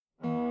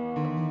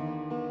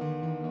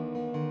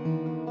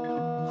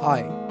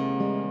Hi,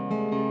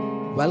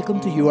 welcome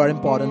to You Are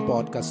Important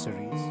podcast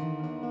series.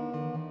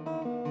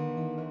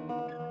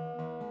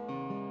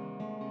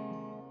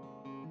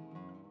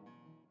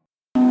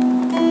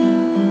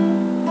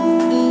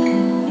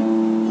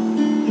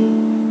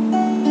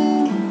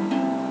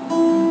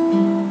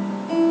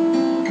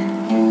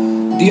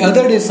 The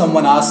other day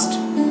someone asked,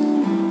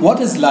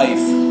 "What is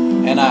life?"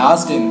 And I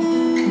asked him,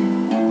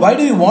 "Why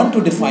do you want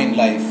to define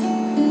life?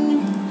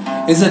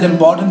 Is it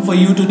important for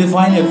you to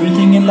define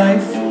everything in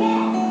life?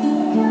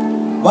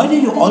 Why do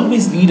you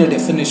always need a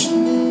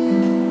definition?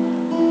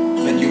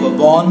 When you were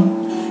born,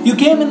 you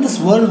came in this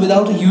world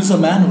without a user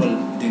manual,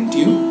 didn't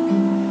you?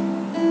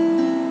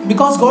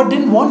 Because God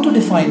didn't want to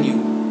define you.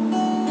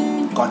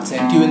 God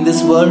sent you in this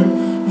world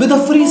with a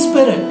free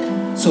spirit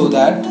so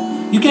that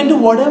you can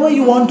do whatever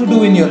you want to do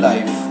in your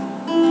life.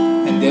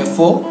 And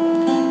therefore,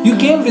 you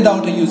came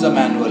without a user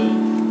manual.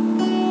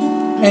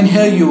 And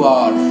here you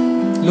are,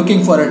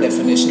 looking for a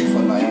definition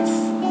for life.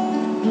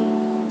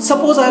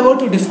 Suppose I were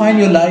to define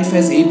your life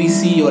as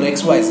ABC or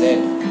XYZ.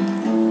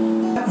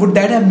 Would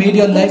that have made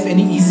your life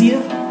any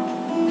easier?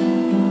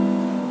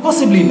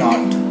 Possibly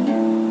not.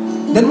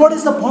 Then what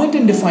is the point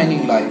in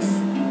defining life?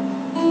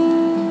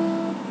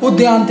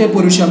 Udyante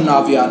Purusham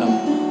Navyanam.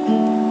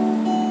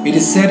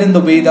 It is said in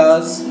the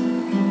Vedas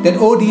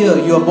that, "Oh dear,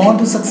 you are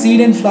born to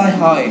succeed and fly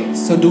high,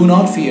 so do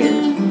not fear."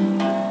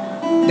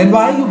 Then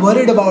why are you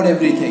worried about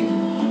everything?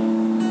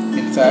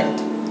 In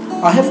fact,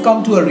 I have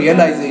come to a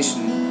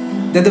realization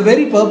that the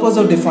very purpose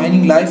of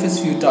defining life is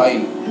futile.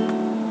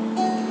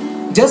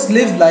 Just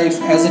live life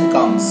as it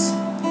comes.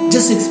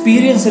 Just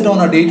experience it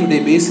on a day-to-day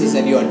basis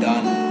and you are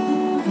done.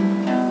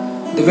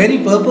 The very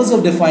purpose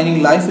of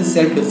defining life is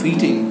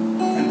self-defeating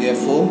and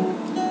therefore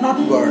not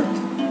worth.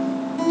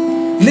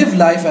 Live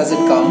life as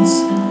it comes,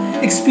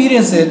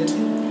 experience it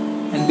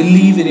and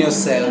believe in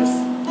yourself.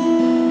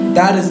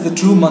 That is the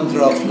true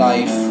mantra of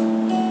life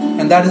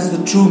and that is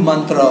the true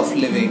mantra of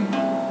living.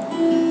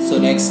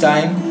 So next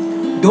time,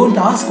 don't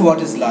ask what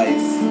is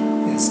life.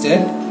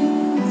 Instead,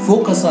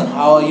 focus on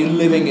how are you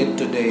living it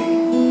today.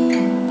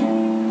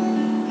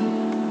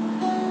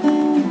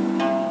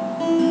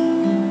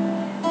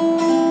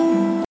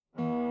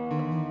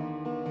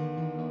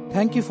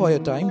 Thank you for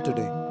your time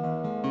today.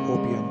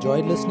 Hope you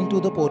enjoyed listening to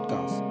the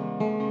podcast.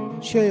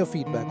 Share your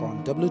feedback on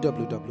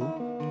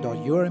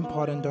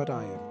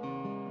www.yourimportant.in.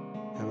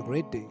 Have a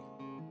great day.